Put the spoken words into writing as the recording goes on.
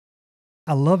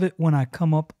I love it when I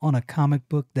come up on a comic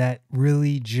book that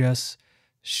really just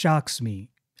shocks me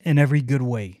in every good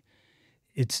way.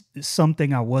 It's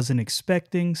something I wasn't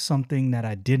expecting, something that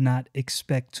I did not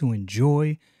expect to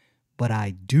enjoy, but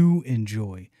I do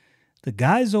enjoy. The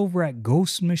guys over at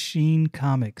Ghost Machine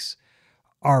Comics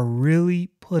are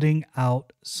really putting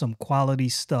out some quality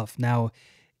stuff. Now,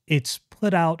 it's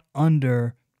put out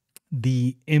under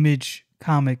the Image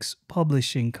Comics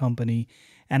Publishing Company,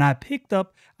 and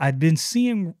I'd been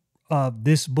seeing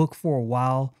this book for a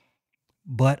while,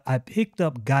 but I picked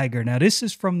up Geiger. Now, this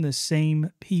is from the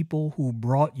same people who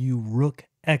brought you Rook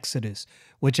Exodus,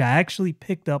 which I actually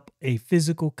picked up a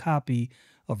physical copy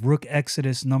of Rook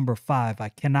Exodus number 5. I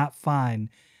cannot find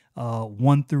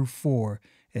 1 through 4.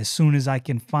 As soon as I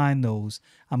can find those,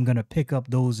 I'm going to pick up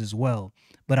those as well.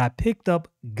 But I picked up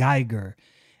Geiger.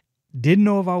 Didn't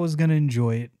know if I was going to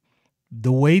enjoy it.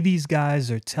 The way these guys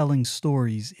are telling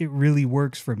stories, it really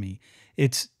works for me.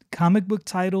 It's comic book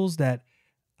titles that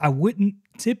I wouldn't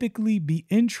typically be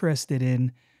interested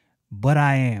in, but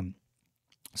I am.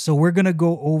 So we're going to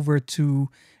go over to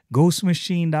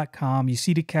ghostmachine.com. You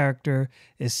see the character.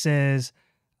 It says,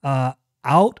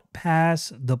 out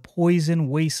past the poison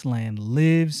wasteland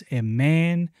lives a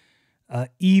man,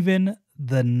 even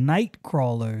the night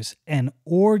crawlers and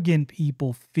organ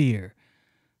people fear.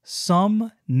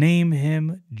 Some name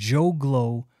him Joe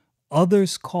Glow,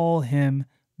 others call him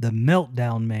the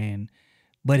Meltdown Man,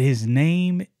 but his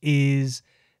name is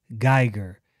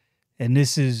Geiger. And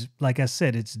this is, like I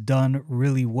said, it's done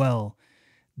really well.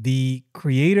 The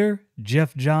creator,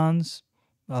 Jeff Johns,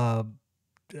 a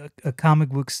comic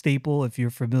book staple if you're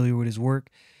familiar with his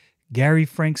work. Gary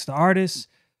Frank's the artist.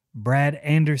 Brad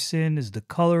Anderson is the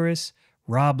colorist.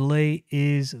 Rob Lay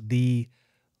is the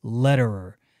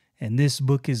letterer. And this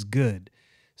book is good.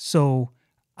 So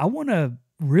I want to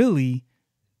really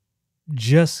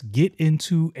just get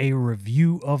into a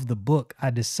review of the book. I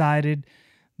decided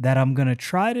that I'm going to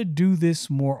try to do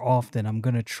this more often. I'm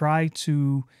going to try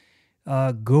to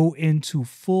go into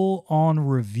full-on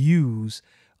reviews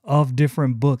of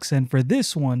different books. And for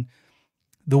this one,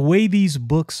 the way these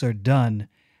books are done,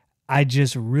 I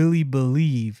just really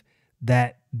believe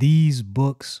that these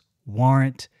books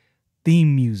warrant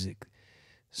theme music.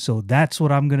 So that's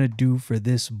what I'm going to do for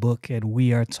this book. And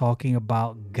we are talking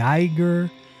about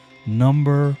Geiger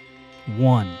Number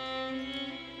 1.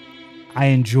 I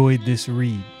enjoyed this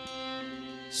read.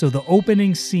 So the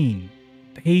opening scene,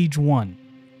 page 1.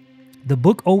 The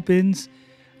book opens,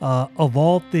 of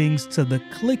all things, to the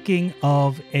clicking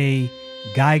of a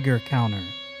Geiger counter.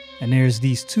 And there's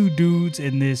these two dudes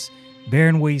in this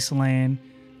barren wasteland.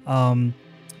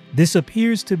 This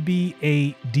appears to be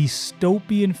a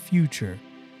dystopian future.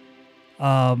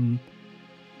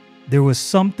 There was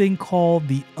something called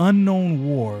the Unknown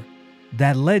War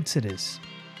that led to this.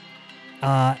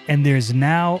 And there's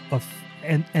now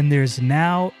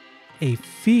a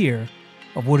fear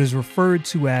of what is referred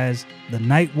to as the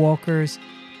Night Walkers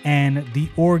and the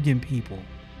Organ People.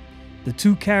 The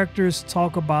two characters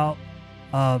talk about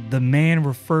the man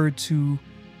referred to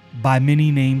by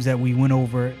many names that we went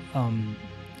over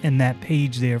in that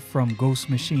page there from Ghost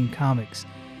Machine Comics.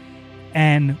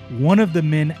 And one of the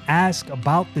men asked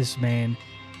about this man,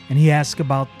 and he asked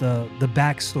about the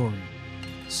backstory.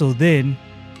 So then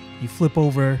you flip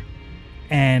over,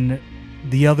 and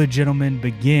the other gentleman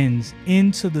begins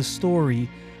into the story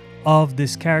of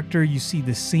this character. You see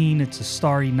the scene. It's a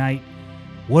starry night.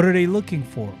 What are they looking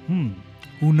for?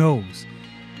 Who knows?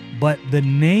 But the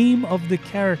name of the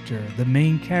character, the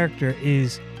main character,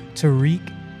 is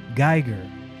Tariq Geiger.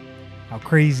 How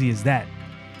crazy is that?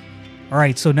 All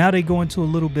right, so now they go into a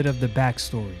little bit of the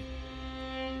backstory.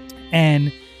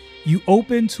 And you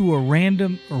open to a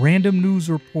random news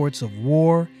reports of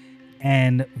war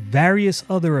and various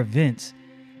other events,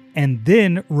 and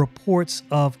then reports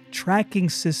of tracking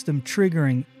system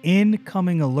triggering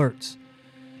incoming alerts.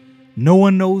 No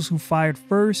one knows who fired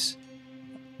first.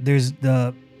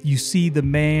 You see the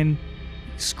man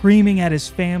screaming at his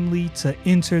family to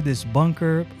enter this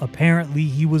bunker. Apparently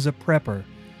he was a prepper.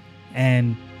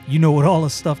 And you know, with all the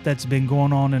stuff that's been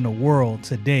going on in the world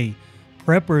today,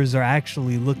 preppers are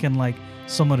actually looking like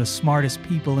some of the smartest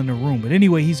people in the room. But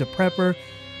anyway, he's a prepper.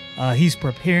 He's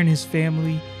preparing his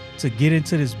family to get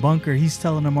into this bunker. He's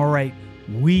telling them, all right,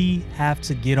 we have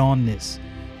to get on this.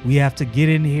 We have to get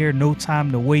in here. No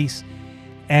time to waste.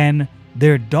 And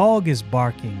their dog is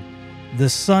barking. The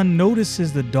son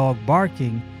notices the dog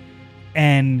barking,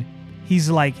 and he's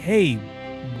like, hey,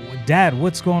 Dad,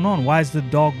 what's going on? Why is the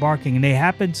dog barking? And they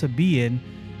happen to be in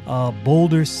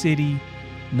Boulder City,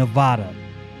 Nevada.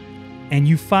 And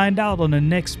you find out on the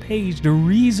next page the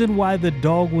reason why the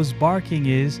dog was barking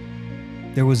is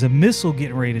there was a missile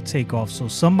getting ready to take off. So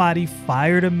somebody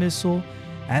fired a missile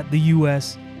at the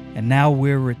US, and now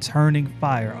we're returning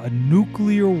fire. A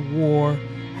nuclear war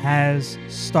has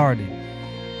started.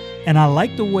 And I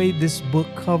like the way this book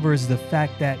covers the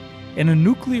fact that in a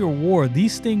nuclear war,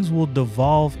 these things will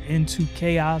devolve into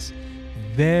chaos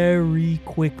very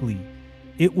quickly.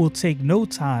 It will take no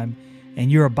time,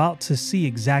 and you're about to see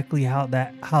exactly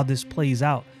how this plays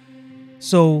out.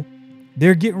 So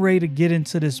they're getting ready to get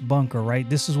into this bunker, right?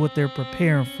 This is what they're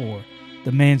preparing for.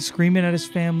 The man screaming at his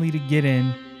family to get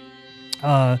in.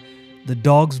 The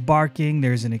dog's barking.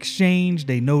 There's an exchange.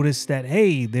 They notice that,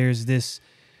 hey, there's this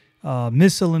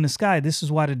missile in the sky. This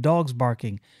is why the dog's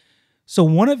barking. So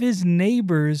one of his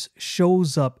neighbors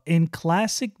shows up in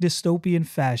classic dystopian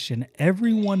fashion.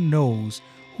 Everyone knows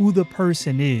who the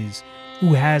person is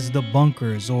who has the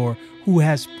bunkers or who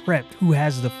has prepped, who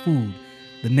has the food.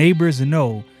 The neighbors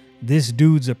know this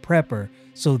dude's a prepper,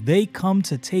 so they come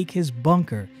to take his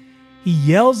bunker. He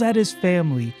yells at his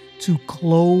family to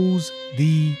close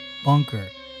the bunker.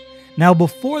 Now,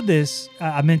 before this,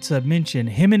 I meant to mention,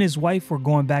 him and his wife were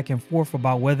going back and forth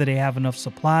about whether they have enough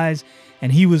supplies,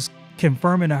 and he was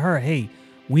confirming to her, hey,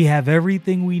 we have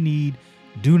everything we need.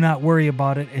 Do not worry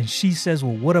about it. And she says,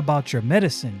 well, what about your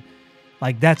medicine?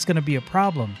 Like, that's going to be a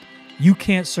problem. You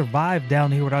can't survive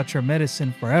down here without your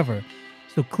medicine forever.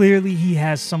 So clearly he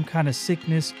has some kind of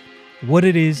sickness. What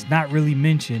it is, not really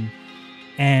mentioned.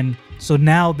 And so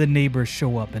now the neighbors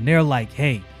show up and they're like,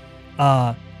 hey,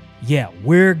 yeah,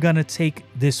 we're going to take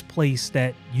this place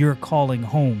that you're calling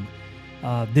home,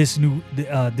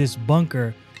 this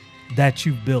bunker that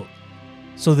you've built.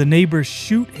 So the neighbors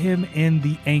shoot him in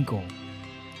the ankle.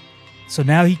 So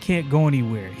now he can't go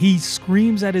anywhere. He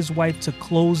screams at his wife to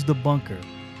close the bunker.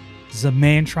 This is a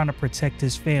man trying to protect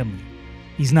his family.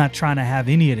 He's not trying to have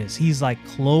any of this. He's like,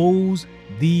 close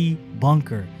the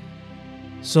bunker.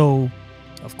 So,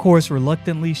 of course,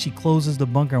 reluctantly, she closes the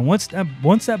bunker. And once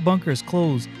that bunker is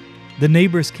closed, the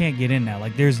neighbors can't get in now.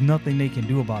 Like, there's nothing they can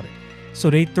do about it. So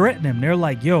they threaten him. They're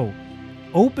like, yo,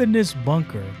 open this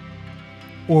bunker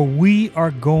or we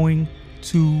are going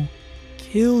to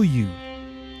kill you.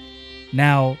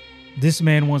 Now, this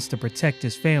man wants to protect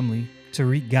his family.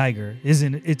 Tariq Geiger,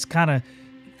 isn't it? It's kind of,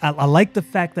 I like the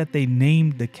fact that they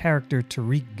named the character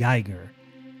Tariq Geiger,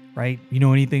 right? You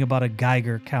know anything about a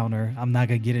Geiger counter? I'm not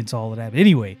going to get into all of that. But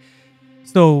anyway,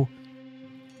 so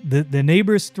the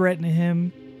neighbors threaten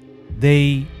him.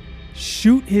 They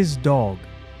shoot his dog.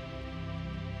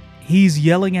 He's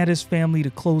yelling at his family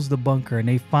to close the bunker, and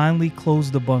they finally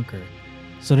close the bunker.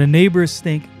 So the neighbors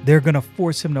think they're going to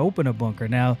force him to open a bunker.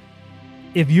 Now,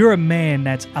 if you're a man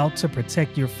that's out to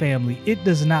protect your family, it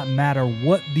does not matter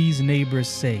what these neighbors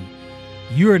say.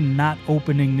 You're not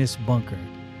opening this bunker.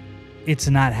 It's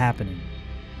not happening.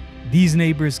 These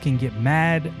neighbors can get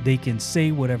mad. They can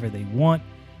say whatever they want.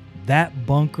 That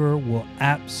bunker will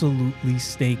absolutely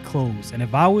stay closed. And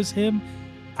if I was him,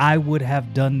 I would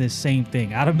have done this same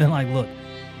thing. I'd have been like, look,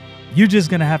 you're just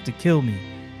going to have to kill me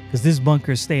because this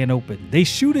bunker is staying open. They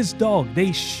shoot his dog.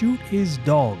 They shoot his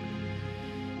dog.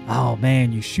 Oh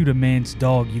man, you shoot a man's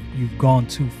dog, you've gone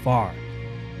too far.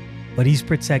 But he's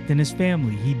protecting his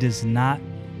family. He does not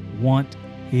want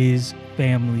his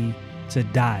family to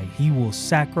die. He will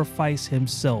sacrifice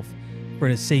himself for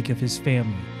the sake of his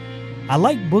family. I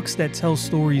like books that tell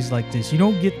stories like this. You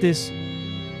don't get this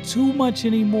too much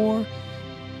anymore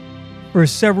for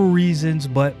several reasons,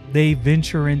 but they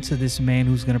venture into this man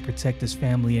who's going to protect his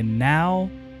family. And now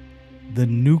the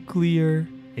nuclear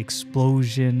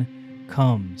explosion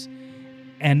comes.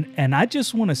 And I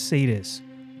just want to say this.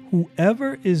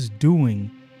 Whoever is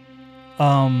doing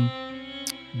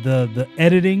the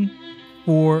editing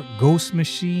for Ghost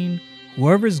Machine,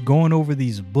 whoever's going over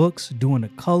these books, doing the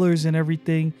colors and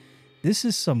everything, this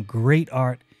is some great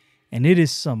art and it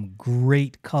is some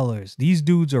great colors. These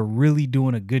dudes are really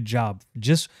doing a good job.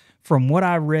 Just from what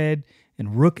I read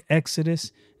in Rook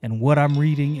Exodus and what I'm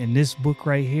reading in this book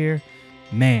right here,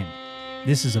 man,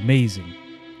 this is amazing.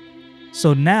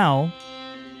 So now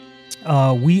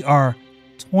we are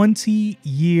 20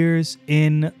 years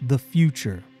in the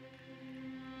future.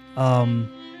 And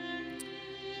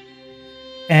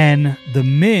the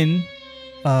men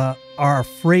are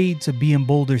afraid to be in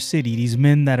Boulder City. These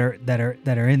men that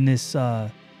are in this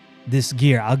this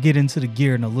gear. I'll get into the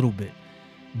gear in a little bit.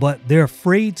 But they're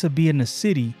afraid to be in the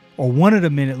city, or one of the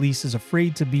men at least is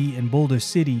afraid to be in Boulder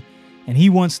City, and he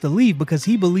wants to leave because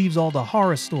he believes all the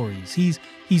horror stories.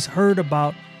 He's heard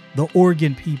about the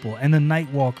Oregon people and the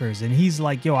Nightwalkers, and he's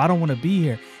like, yo, I don't want to be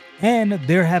here. And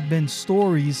there have been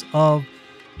stories of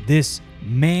this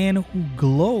man who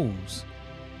glows.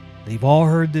 They've all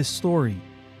heard this story,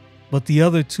 but the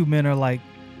other two men are like,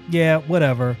 yeah,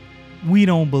 whatever. We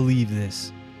don't believe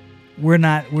this. We're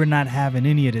not having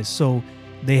any of this. So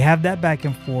they have that back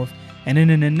and forth. And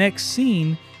then in the next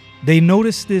scene, they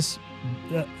notice this,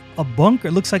 a bunker.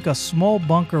 It looks like a small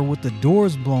bunker with the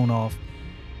doors blown off,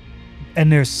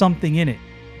 and there's something in it.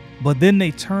 But then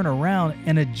they turn around,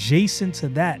 and adjacent to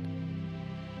that,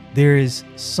 there is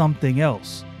something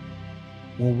else.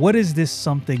 Well, what is this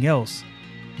something else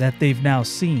that they've now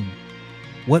seen?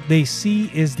 What they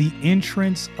see is the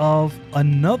entrance of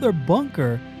another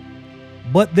bunker,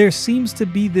 but there seems to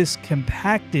be this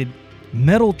compacted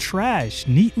metal trash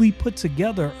neatly put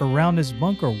together around this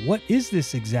bunker. What is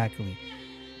this exactly?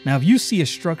 Now, if you see a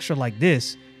structure like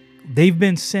this, they've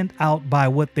been sent out by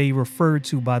what they refer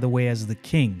to, by the way, as the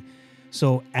king.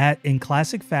 So in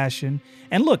classic fashion,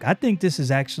 and look, I think this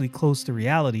is actually close to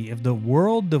reality. If the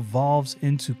world devolves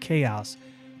into chaos,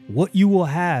 what you will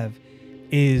have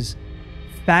is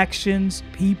factions,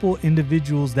 people,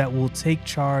 individuals that will take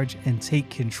charge and take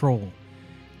control.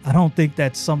 I don't think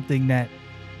that's something that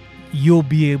you'll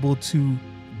be able to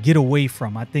get away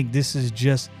from. I think this is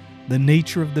just the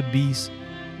nature of the beast.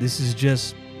 This is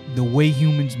just the way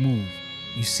humans move.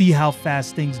 You see how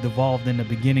fast things devolved in the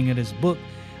beginning of this book.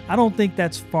 I don't think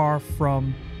that's far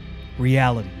from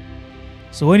reality.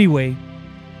 So anyway,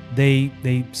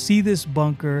 they see this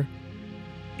bunker.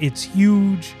 It's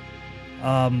huge.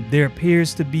 There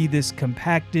appears to be this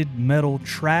compacted metal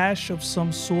trash of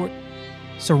some sort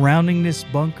surrounding this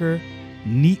bunker,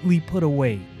 neatly put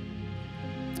away.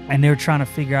 And they're trying to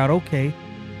figure out, okay,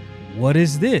 what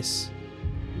is this?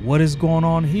 What is going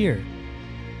on here?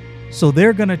 So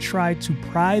they're going to try to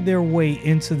pry their way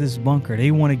into this bunker.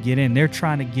 They want to get in. They're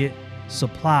trying to get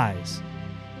supplies.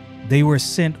 They were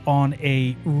sent on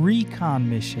a recon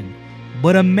mission,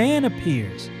 but a man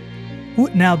appears.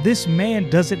 Now, this man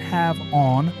doesn't have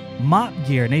on MOP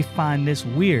gear, and they find this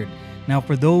weird. Now,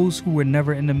 for those who were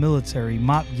never in the military,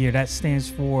 MOP gear, that stands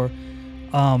for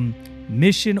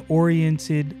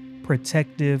Mission-Oriented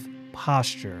Protective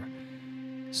Posture.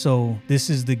 So this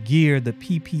is the gear, the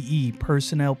PPE,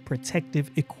 personnel protective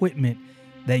equipment,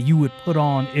 that you would put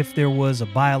on if there was a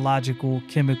biological,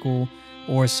 chemical,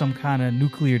 or some kind of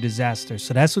nuclear disaster.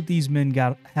 So that's what these men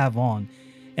have on.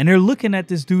 And they're looking at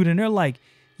this dude and they're like,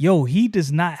 yo, he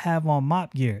does not have on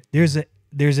MOP gear. There's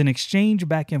an exchange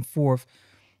back and forth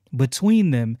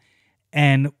between them.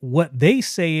 And what they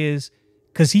say is,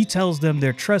 because he tells them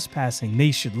they're trespassing,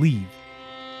 they should leave.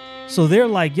 So they're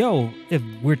like, yo, if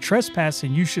we're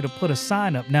trespassing, you should have put a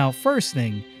sign up. Now, first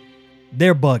thing,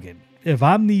 they're bugging. If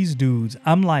I'm these dudes,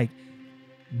 I'm like,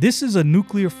 this is a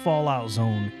nuclear fallout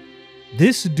zone.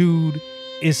 This dude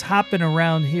is hopping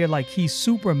around here like he's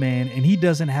Superman and he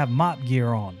doesn't have MOP gear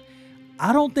on.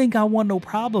 I don't think I want no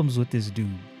problems with this dude.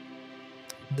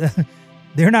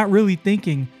 They're not really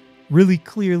thinking really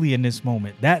clearly in this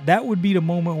moment. That would be the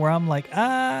moment where I'm like,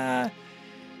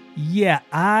 yeah,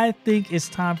 I think it's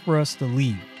time for us to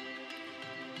leave.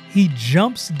 He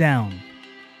jumps down.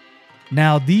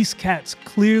 Now, these cats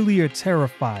clearly are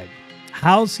terrified.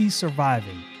 How's he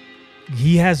surviving?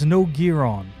 He has no gear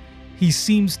on. He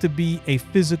seems to be a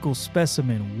physical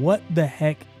specimen. What the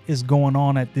heck is going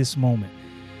on at this moment?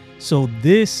 So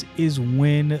this is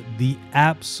when the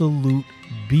absolute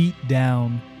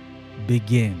beatdown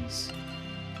begins.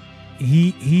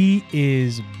 He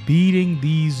is beating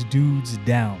these dudes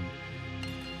down.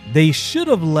 They should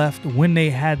have left when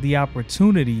they had the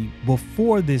opportunity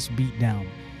before this beatdown.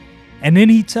 And then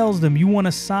he tells them, you want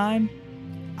a sign?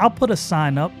 I'll put a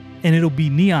sign up and it'll be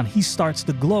neon. He starts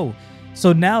to glow.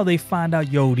 So now they find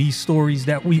out, yo, these stories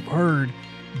that we've heard,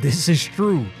 this is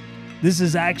true. This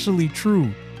is actually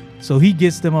true. So he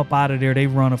gets them up out of there. They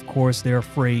run, of course. They're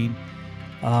afraid.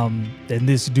 And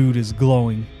this dude is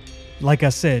glowing. Like I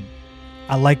said,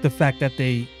 I like the fact that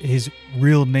his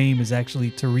real name is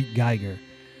actually Tariq Geiger.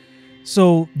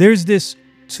 So there's this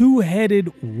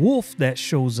two-headed wolf that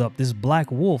shows up, this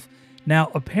black wolf.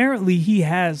 Now, apparently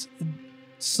he's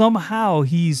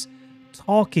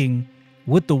talking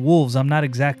with the wolves. I'm not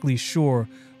exactly sure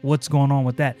what's going on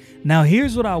with that. Now,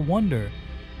 here's what I wonder.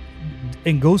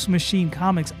 In Ghost Machine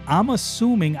comics, I'm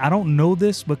assuming, I don't know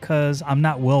this because I'm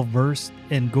not well versed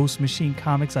in Ghost Machine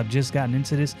comics. I've just gotten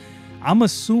into this. I'm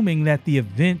assuming that the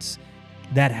events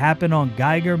that happen on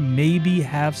Geiger maybe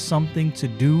have something to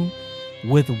do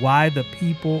with why the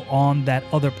people on that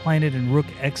other planet in Rook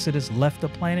Exodus left the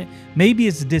planet. Maybe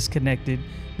it's disconnected.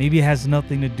 Maybe it has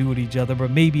nothing to do with each other, but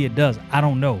maybe it does. I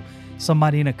don't know.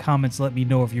 Somebody in the comments, let me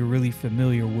know if you're really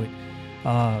familiar with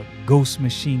Ghost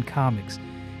Machine comics.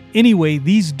 Anyway,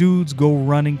 these dudes go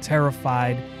running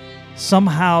terrified.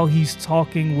 Somehow he's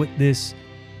talking with this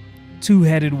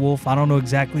two-headed wolf. I don't know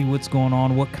exactly what's going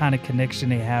on, what kind of connection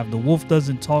they have. The wolf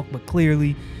doesn't talk, but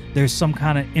clearly there's some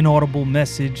kind of inaudible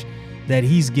message that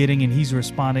he's getting and he's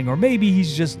responding. Or maybe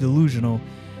he's just delusional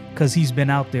because he's been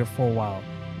out there for a while.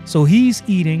 So he's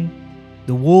eating,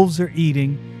 the wolves are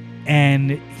eating,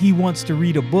 and he wants to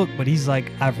read a book, but he's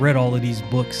like, I've read all of these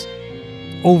books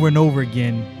over and over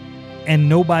again, and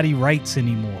nobody writes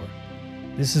anymore.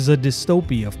 This is a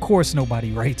dystopia. Of course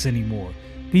nobody writes anymore.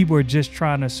 People are just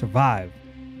trying to survive.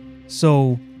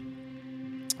 So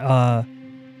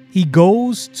he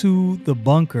goes to the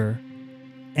bunker,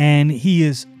 and he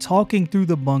is talking through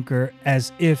the bunker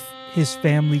as if his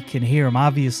family can hear him.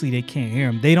 Obviously they can't hear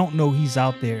him. They don't know he's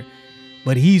out there,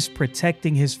 but he's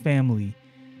protecting his family,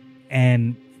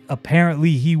 and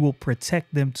apparently he will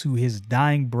protect them to his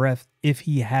dying breath if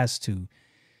he has to.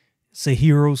 It's a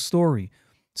hero story.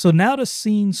 So now the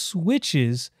scene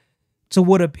switches to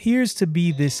what appears to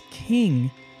be this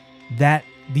king that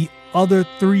the other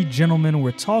three gentlemen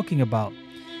were talking about.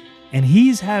 And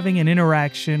he's having an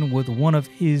interaction with one of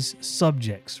his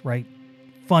subjects, right?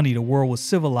 Funny, the world was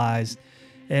civilized.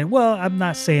 And well, I'm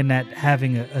not saying that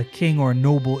having a king or a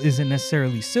noble isn't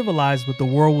necessarily civilized, but the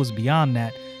world was beyond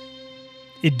that.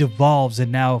 It devolves,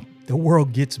 and now the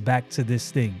world gets back to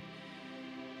this thing.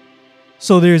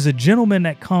 So there's a gentleman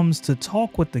that comes to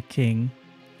talk with the king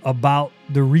about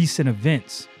the recent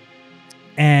events.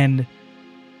 And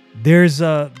there's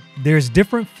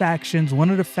different factions. One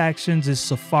of the factions is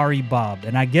Safari Bob.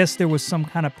 And I guess there was some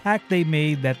kind of pact they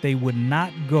made that they would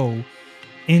not go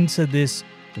into this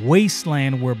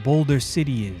wasteland where Boulder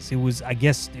City is. I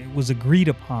guess it was agreed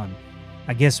upon.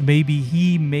 I guess maybe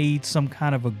he made some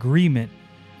kind of agreement,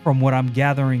 from what I'm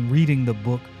gathering reading the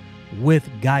book, with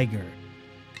Geiger.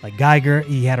 Like Geiger,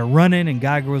 he had a run-in, and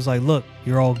Geiger was like, look,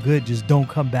 you're all good, just don't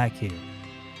come back here.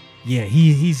 Yeah,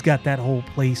 he's got that whole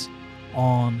place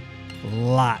on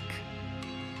lock.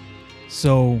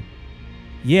 So,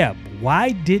 yeah,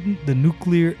 why didn't the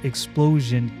nuclear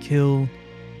explosion kill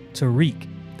Tariq?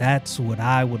 That's what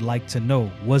I would like to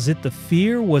know. Was it the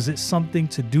fear? Was it something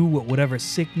to do with whatever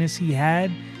sickness he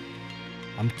had?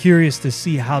 I'm curious to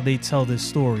see how they tell this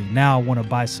story. Now I want to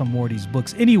buy some more of these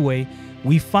books. Anyway,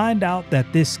 we find out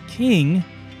that this king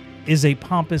is a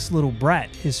pompous little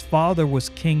brat. His father was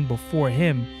king before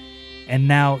him, and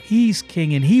now he's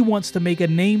king, and he wants to make a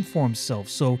name for himself.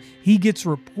 So he gets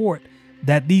report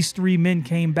that these three men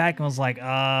came back and was like,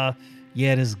 yeah,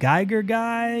 this Geiger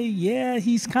guy, yeah,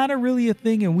 he's kind of really a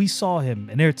thing, and we saw him,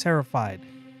 and they're terrified.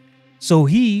 So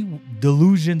he,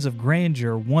 delusions of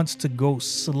grandeur, wants to go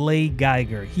slay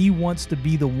Geiger. He wants to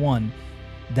be the one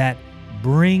that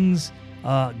brings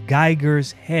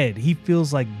Geiger's head. He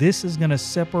feels like this is going to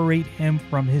separate him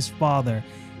from his father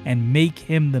and make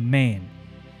him the man.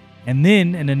 And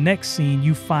then in the next scene,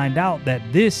 you find out that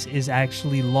this is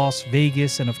actually Las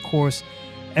Vegas. And of course,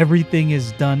 everything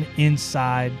is done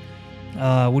inside,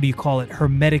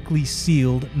 hermetically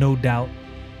sealed, no doubt.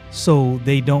 So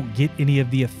they don't get any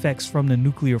of the effects from the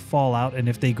nuclear fallout. And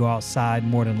if they go outside,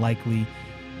 more than likely,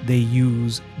 they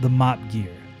use the mop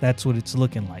gear. That's what it's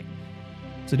looking like.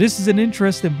 So this is an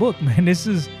interesting book, man. This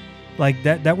is like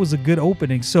that was a good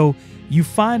opening. So you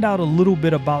find out a little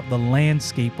bit about the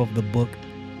landscape of the book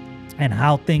and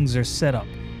how things are set up.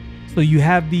 So you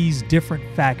have these different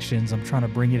factions. I'm trying to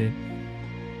bring it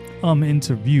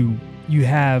into view. You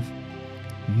have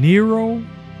Nero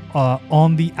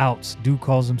on the outs. Dude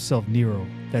calls himself Nero.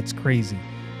 That's crazy.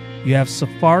 You have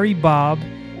Safari Bob,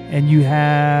 and you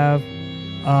have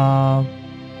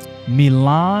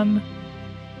Millan.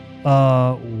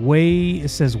 It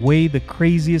says Way, the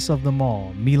craziest of them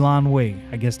all. Millan Way,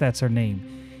 I guess that's her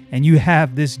name. And you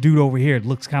have this dude over here. It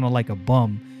looks kind of like a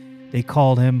bum. They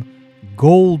called him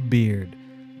Goldbeard.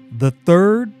 The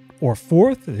third or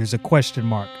fourth, there's a question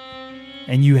mark.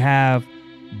 And you have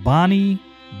Bonnie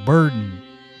Burden.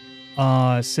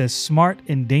 It says smart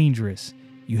and dangerous.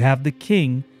 You have the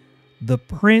king. The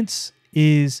prince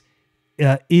is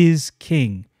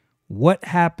king. What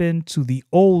happened to the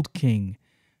old king?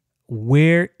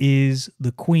 Where is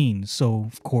the queen? So,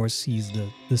 of course, he's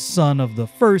the son of the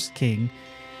first king,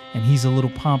 and he's a little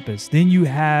pompous. Then you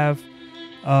have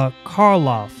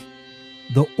Karloff,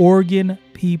 the Oregon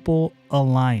People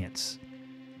Alliance.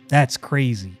 That's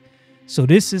crazy. So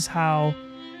this is how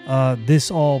this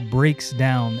all breaks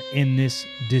down in this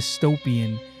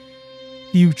dystopian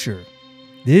future.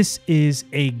 This is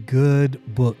a good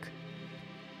book.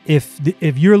 If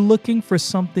you're looking for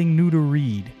something new to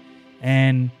read,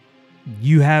 and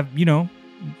you have,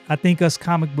 I think us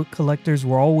comic book collectors,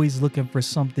 we're always looking for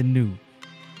something new.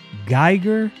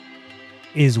 Geiger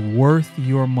is worth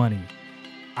your money.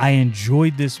 I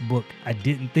enjoyed this book. I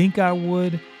didn't think I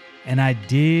would, and I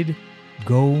did.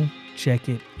 Go check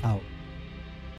it out.